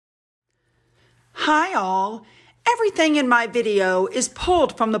Hi all. Everything in my video is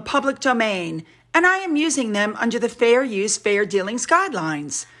pulled from the public domain, and I am using them under the Fair Use, Fair Dealings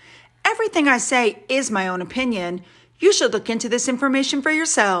guidelines. Everything I say is my own opinion. You should look into this information for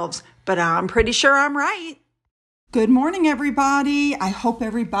yourselves, but I'm pretty sure I'm right. Good morning, everybody. I hope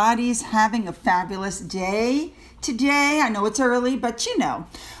everybody's having a fabulous day today. I know it's early, but you know.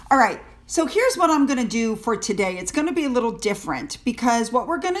 All right. So here's what I'm going to do for today. It's going to be a little different because what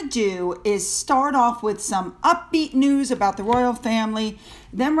we're going to do is start off with some upbeat news about the royal family.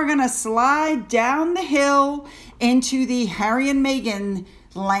 Then we're going to slide down the hill into the Harry and Meghan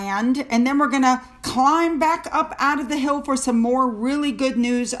land. And then we're going to climb back up out of the hill for some more really good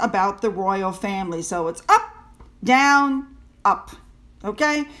news about the royal family. So it's up, down, up.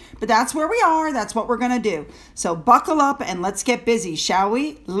 Okay, but that's where we are. That's what we're going to do. So buckle up and let's get busy, shall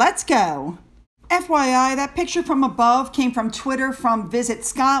we? Let's go. FYI, that picture from above came from Twitter from Visit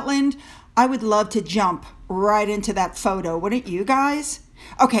Scotland. I would love to jump right into that photo, wouldn't you guys?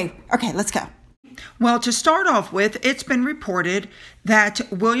 Okay, let's go. Well, to start off with, it's been reported that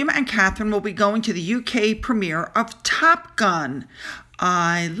William and Catherine will be going to the UK premiere of Top Gun.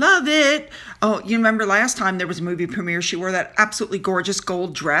 I love it. Oh, you remember last time there was a movie premiere, she wore that absolutely gorgeous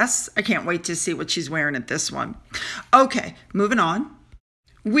gold dress. I can't wait to see what she's wearing at this one. Okay, moving on.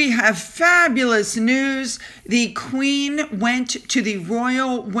 We have fabulous news. The Queen went to the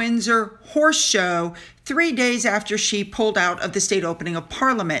Royal Windsor Horse Show 3 days after she pulled out of the state opening of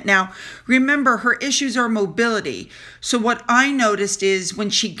Parliament. Now, remember, her issues are mobility. So what I noticed is when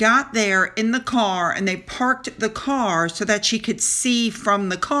she got there in the car and they parked the car so that she could see from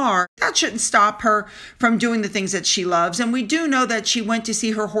the car, that shouldn't stop her from doing the things that she loves. And we do know that she went to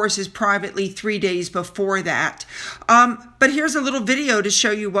see her horses privately 3 days before that. But here's a little video to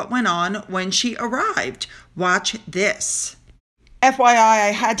show you what went on when she arrived. Watch this. FYI,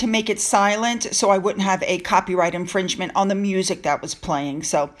 I had to make it silent so I wouldn't have a copyright infringement on the music that was playing.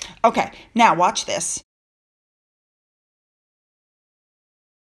 So, okay, now watch this.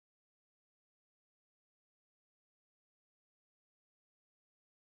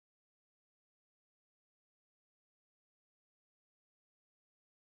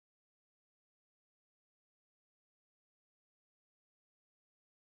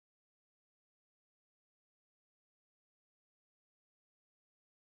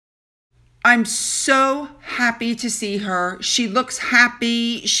 I'm so happy to see her. She looks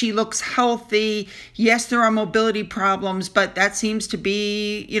happy. She looks healthy. Yes, there are mobility problems, but that seems to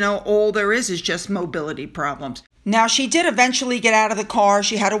be, all there is just mobility problems. Now, she did eventually get out of the car.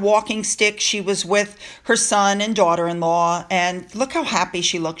 She had a walking stick. She was with her son and daughter-in-law, and look how happy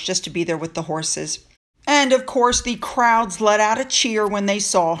she looks just to be there with the horses. And, of course, the crowds let out a cheer when they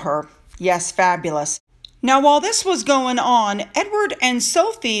saw her. Yes, fabulous. Now, while this was going on, Edward and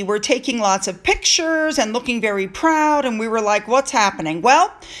Sophie were taking lots of pictures and looking very proud, and we were like, what's happening?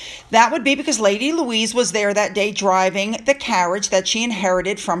 Well, that would be because Lady Louise was there that day driving the carriage that she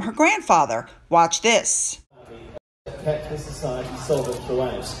inherited from her grandfather. Watch this. Kept the society solvent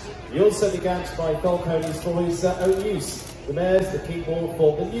throughout. He also began to buy dog ponies for his own use. The mares that keep all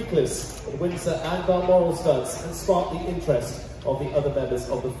formed the nucleus of Windsor and Balmoral studs and sparked the interest of the other members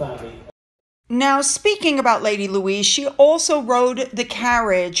of the family. Now, speaking about Lady Louise, she also rode the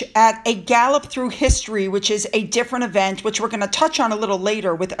carriage at a Gallop Through History, which is a different event, which we're going to touch on a little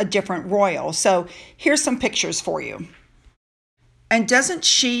later with a different royal. So here's some pictures for you. And doesn't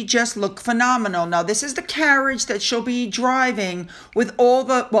she just look phenomenal? Now, this is the carriage that she'll be driving with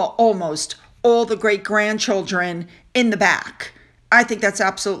almost all the great-grandchildren in the back. I think that's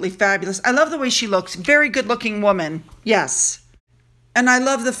absolutely fabulous. I love the way she looks. Very good-looking woman. Yes. And I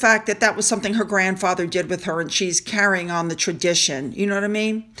love the fact that that was something her grandfather did with her and she's carrying on the tradition. You know what I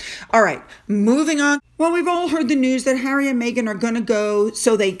mean? All right, moving on. Well, we've all heard the news that Harry and Meghan are going to go,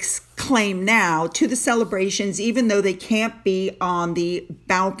 so they claim now, to the celebrations, even though they can't be on the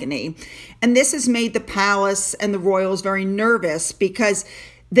balcony. And this has made the palace and the royals very nervous because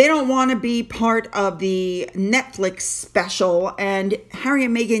they don't want to be part of the Netflix special, and Harry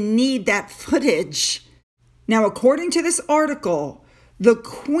and Meghan need that footage. Now, according to this article, the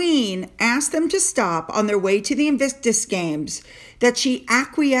Queen asked them to stop on their way to the Invictus Games, that she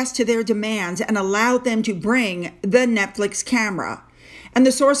acquiesced to their demands and allowed them to bring the Netflix camera. And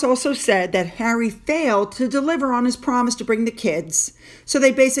the source also said that Harry failed to deliver on his promise to bring the kids. So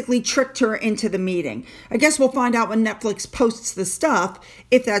they basically tricked her into the meeting. I guess we'll find out when Netflix posts the stuff,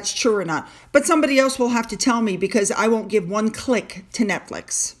 if that's true or not. But somebody else will have to tell me because I won't give one click to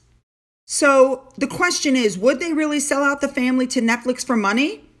Netflix. So the question is, would they really sell out the family to Netflix for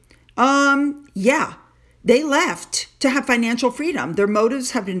money? Yeah. They left to have financial freedom. Their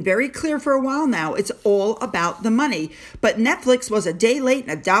motives have been very clear for a while now. It's all about the money. But Netflix was a day late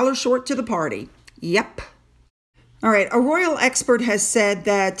and $1 short to the party. Yep. All right. A royal expert has said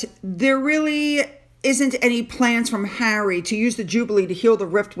that there really isn't any plans from Harry to use the Jubilee to heal the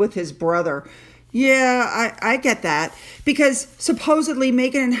rift with his brother. Yeah, I get that. Because supposedly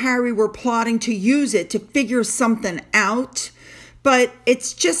Meghan and Harry were plotting to use it to figure something out. But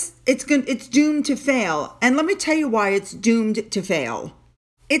it's doomed to fail. And let me tell you why it's doomed to fail.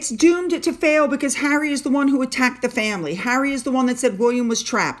 It's doomed to fail because Harry is the one who attacked the family. Harry is the one that said William was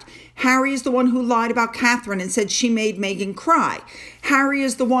trapped. Harry is the one who lied about Catherine and said she made Meghan cry. Harry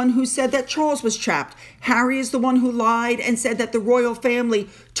is the one who said that Charles was trapped. Harry is the one who lied and said that the royal family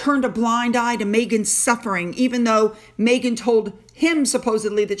turned a blind eye to Meghan's suffering, even though Meghan told him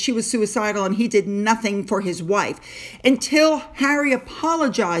supposedly that she was suicidal and he did nothing for his wife. Until Harry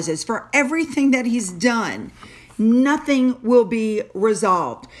apologizes for everything that he's done, nothing will be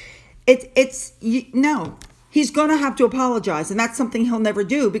resolved. No, he's going to have to apologize, and that's something he'll never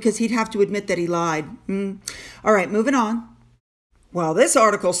do because he'd have to admit that he lied. All right, moving on. Well, this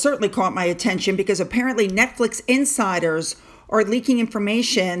article certainly caught my attention because apparently Netflix insiders are leaking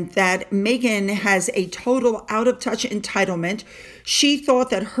information that Meghan has a total out-of-touch entitlement. She thought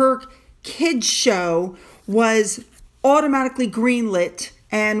that her kids' show was automatically greenlit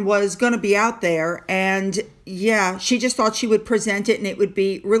and was going to be out there. And yeah, she just thought she would present it and it would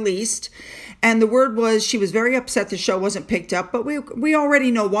be released. And the word was she was very upset the show wasn't picked up, but we already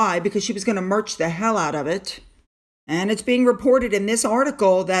know why, because she was going to merch the hell out of it. And it's being reported in this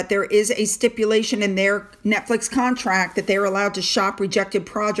article that there is a stipulation in their Netflix contract that they're allowed to shop rejected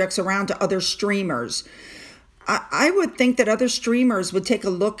projects around to other streamers. I would think that other streamers would take a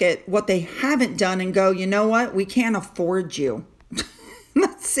look at what they haven't done and go, you know what, we can't afford you.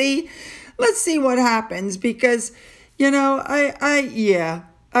 Let's see what happens because, yeah.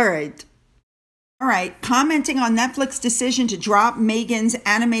 All right. Commenting on Netflix decision to drop Meghan's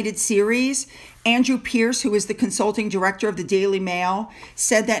animated series, Andrew Pierce, who is the consulting director of the Daily Mail,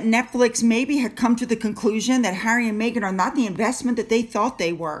 said that Netflix maybe had come to the conclusion that Harry and Meghan are not the investment that they thought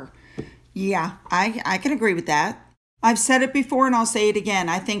they were. Yeah, I can agree with that. I've said it before and I'll say it again.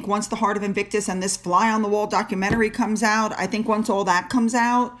 I think once The Heart of Invictus and this Fly on the Wall documentary comes out, I think once all that comes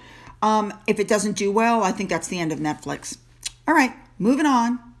out, if it doesn't do well, I think that's the end of Netflix. All right, moving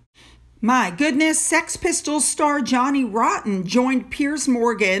on. My goodness, Sex Pistols star Johnny Rotten joined Piers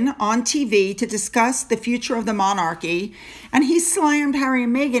Morgan on TV to discuss the future of the monarchy, and he slammed Harry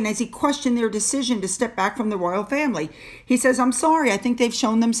and Meghan as he questioned their decision to step back from the royal family. He says, I'm sorry, I think they've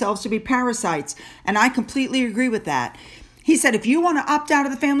shown themselves to be parasites, and I completely agree with that. He said, if you want to opt out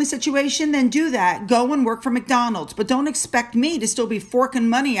of the family situation, then do that. Go and work for McDonald's, but don't expect me to still be forking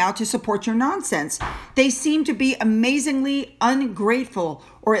money out to support your nonsense. They seem to be amazingly ungrateful,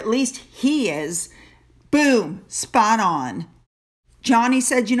 or at least he is. Boom, spot on. Johnny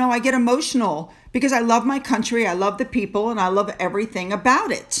said, I get emotional because I love my country, I love the people, and I love everything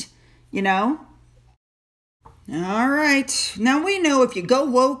about it, All right. Now we know if you go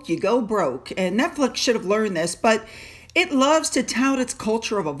woke, you go broke. And Netflix should have learned this, but it loves to tout its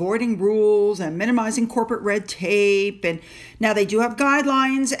culture of avoiding rules and minimizing corporate red tape. And now they do have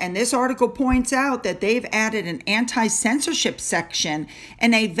guidelines, and this article points out that they've added an anti-censorship section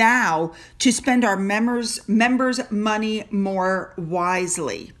and a vow to spend our members' money more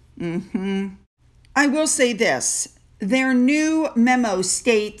wisely. I will say this. Their new memo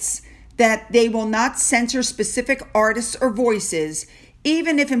states that they will not censor specific artists or voices,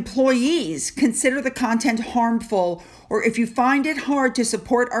 even if employees consider the content harmful, or if you find it hard to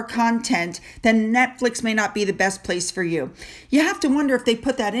support our content, then Netflix may not be the best place for you. You have to wonder if they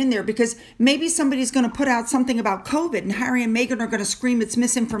put that in there because maybe somebody's going to put out something about COVID and Harry and Meghan are going to scream it's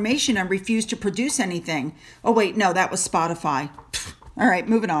misinformation and refuse to produce anything. Oh, wait, no, that was Spotify. All right,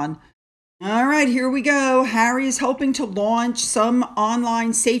 moving on. All right, here we go. Harry is hoping to launch some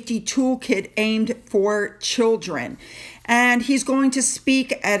online safety toolkit aimed for children. And he's going to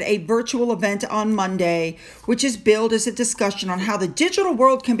speak at a virtual event on Monday, which is billed as a discussion on how the digital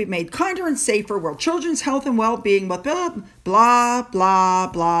world can be made kinder and safer, where children's health and well-being, with blah, blah,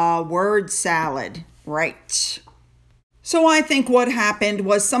 blah, word salad. Right. So I think what happened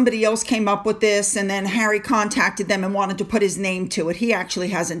was somebody else came up with this and then Harry contacted them and wanted to put his name to it. He actually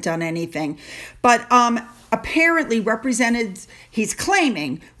hasn't done anything. But apparently he's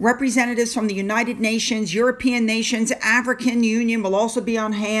claiming representatives from the United Nations, European nations, African Union will also be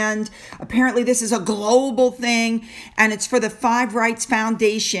on hand. Apparently this is a global thing, and it's for the Five Rights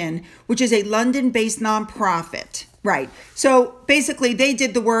Foundation, which is a London-based nonprofit. Right. So basically they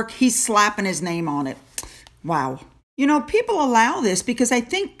did the work. He's slapping his name on it. Wow. You know, people allow this because they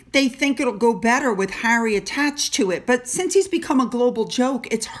think it'll go better with Harry attached to it. But since he's become a global joke,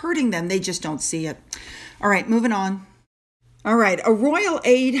 it's hurting them. They just don't see it. All right, moving on. All right, a royal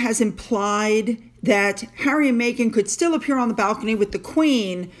aide has implied that Harry and Meghan could still appear on the balcony with the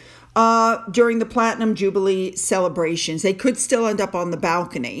Queen during the Platinum Jubilee celebrations. They could still end up on the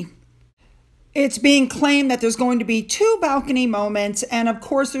balcony. It's being claimed that there's going to be 2 balcony moments, and of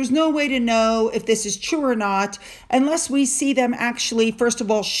course there's no way to know if this is true or not unless we see them actually, first of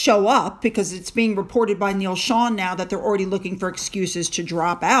all, show up, because it's being reported by Neil Sean now that they're already looking for excuses to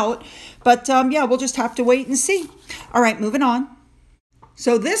drop out. But yeah, we'll just have to wait and see. All right, moving on.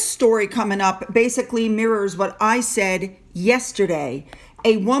 So this story coming up basically mirrors what I said yesterday.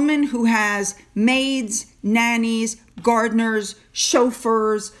 A woman who has maids, nannies, gardeners,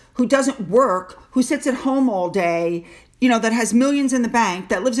 chauffeurs, who doesn't work, who sits at home all day, you know, that has millions in the bank,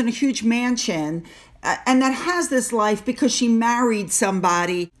 that lives in a huge mansion, and that has this life because she married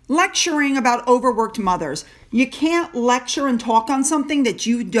somebody, lecturing about overworked mothers. You can't lecture and talk on something that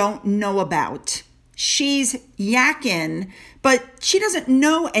you don't know about. She's yakking, but she doesn't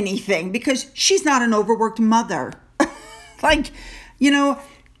know anything because she's not an overworked mother. Like, you know,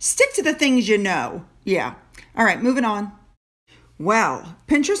 stick to the things you know. Yeah. All right, moving on. Well,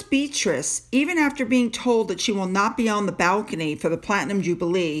 Pinterest Beatrice, even after being told that she will not be on the balcony for the Platinum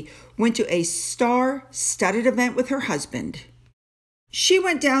Jubilee, went to a star-studded event with her husband. She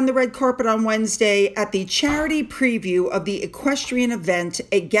went down the red carpet on Wednesday at the charity preview of the equestrian event,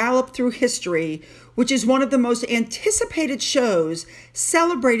 A Gallop Through History, which is one of the most anticipated shows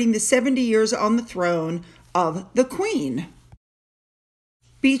celebrating the 70 years on the throne of the Queen.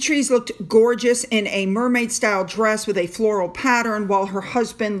 Beatrice looked gorgeous in a mermaid-style dress with a floral pattern, while her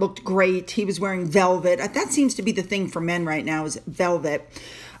husband looked great. He was wearing velvet. That seems to be the thing for men right now, is velvet.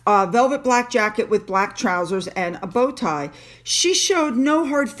 Velvet black jacket with black trousers and a bow tie. She showed no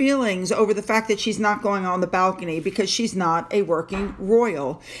hard feelings over the fact that she's not going on the balcony because she's not a working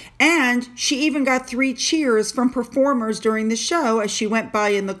royal. And she even got 3 cheers from performers during the show as she went by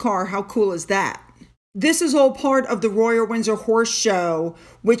in the car. How cool is that? This is all part of the Royal Windsor Horse Show,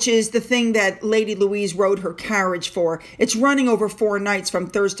 which is the thing that Lady Louise rode her carriage for. It's running over 4 nights from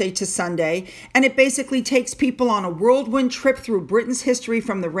Thursday to Sunday, and it basically takes people on a whirlwind trip through Britain's history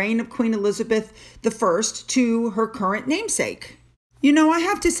from the reign of Queen Elizabeth I to her current namesake. You know, I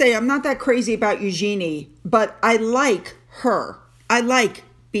have to say, I'm not that crazy about Eugenie, but I like her. I like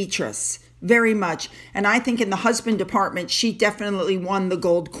Beatrice very much. And I think in the husband department, she definitely won the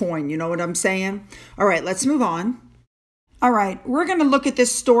gold coin. You know what I'm saying? All right, let's move on. All right, we're going to look at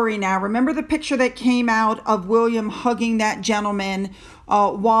this story now. Remember the picture that came out of William hugging that gentleman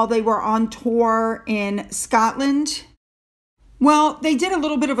while they were on tour in Scotland? Well, they did a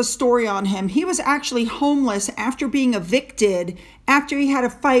little bit of a story on him. He was actually homeless after being evicted after he had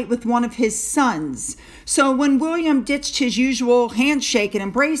a fight with one of his sons. So when William ditched his usual handshake and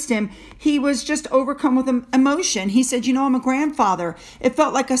embraced him, he was just overcome with emotion. He said, you know, I'm a grandfather. It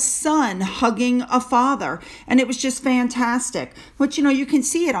felt like a son hugging a father. And it was just fantastic. But, you know, you can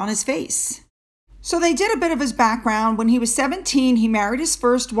see it on his face. So they did a bit of his background. When he was 17, he married his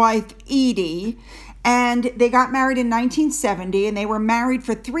first wife, Edie. And they got married in 1970, and they were married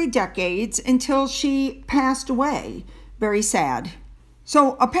for 3 decades until she passed away. Very sad.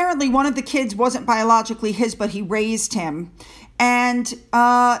 So apparently one of the kids wasn't biologically his, but he raised him. And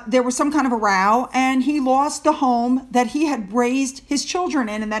there was some kind of a row, and he lost the home that he had raised his children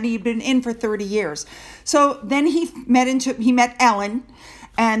in and that he had been in for 30 years. So then he met Ellen,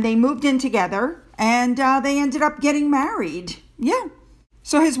 and they moved in together, and they ended up getting married. Yeah.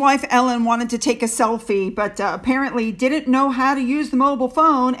 So his wife, Ellen, wanted to take a selfie, but apparently didn't know how to use the mobile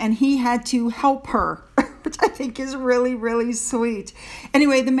phone, and he had to help her, which I think is really, really sweet.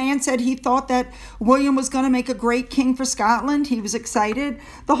 Anyway, the man said he thought that William was going to make a great king for Scotland. He was excited.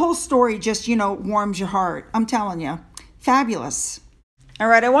 The whole story just, you know, warms your heart. I'm telling you. Fabulous. All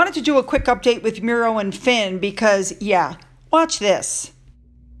right, I wanted to do a quick update with Miro and Finn because, yeah, watch this.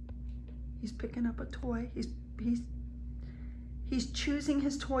 He's picking up a toy. He's choosing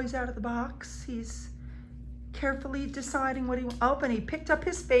his toys out of the box. He's carefully deciding what he wants. Oh, and he picked up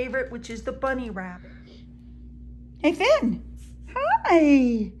his favorite, which is the bunny rabbit. Hey, Finn.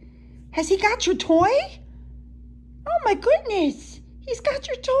 Hi. Has he got your toy? Oh, my goodness. He's got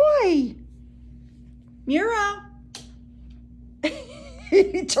your toy. Mira.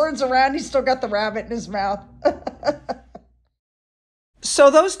 He turns around. He's still got the rabbit in his mouth.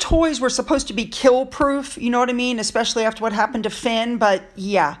 So those toys were supposed to be kill-proof, you know what I mean? Especially after what happened to Finn, but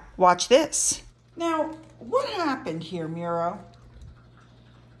yeah, watch this. Now, what happened here, Miro?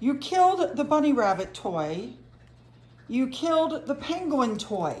 You killed the bunny rabbit toy. You killed the penguin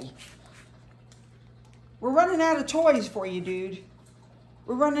toy. We're running out of toys for you, dude.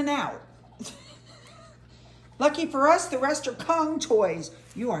 We're running out. Lucky for us, the rest are Kong toys.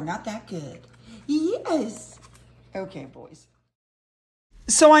 You are not that good. Yes. Okay, boys.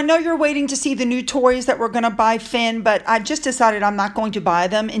 So I know you're waiting to see the new toys that we're going to buy Finn, but I've just decided I'm not going to buy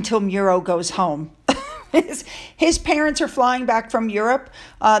them until Muro goes home. His parents are flying back from Europe.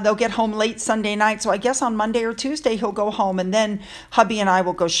 They'll get home late Sunday night. So I guess on Monday or Tuesday, he'll go home. And then hubby and I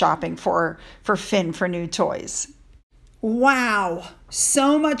will go shopping for Finn for new toys. Wow,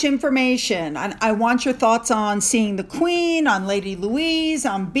 so much information. I want your thoughts on seeing the Queen, on Lady Louise,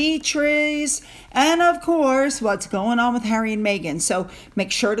 on Beatrice, and of course, what's going on with Harry and Meghan. So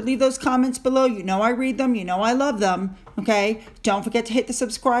make sure to leave those comments below. You know I read them. You know I love them. Okay, don't forget to hit the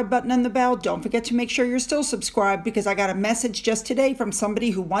subscribe button and the bell. Don't forget to make sure you're still subscribed, because I got a message just today from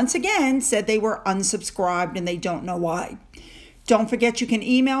somebody who once again said they were unsubscribed and they don't know why. Don't forget you can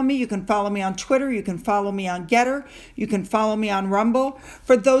email me, you can follow me on Twitter, you can follow me on Getter, you can follow me on Rumble.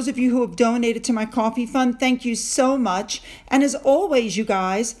 For those of you who have donated to my coffee fund, thank you so much. And as always, you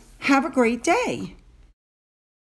guys, have a great day.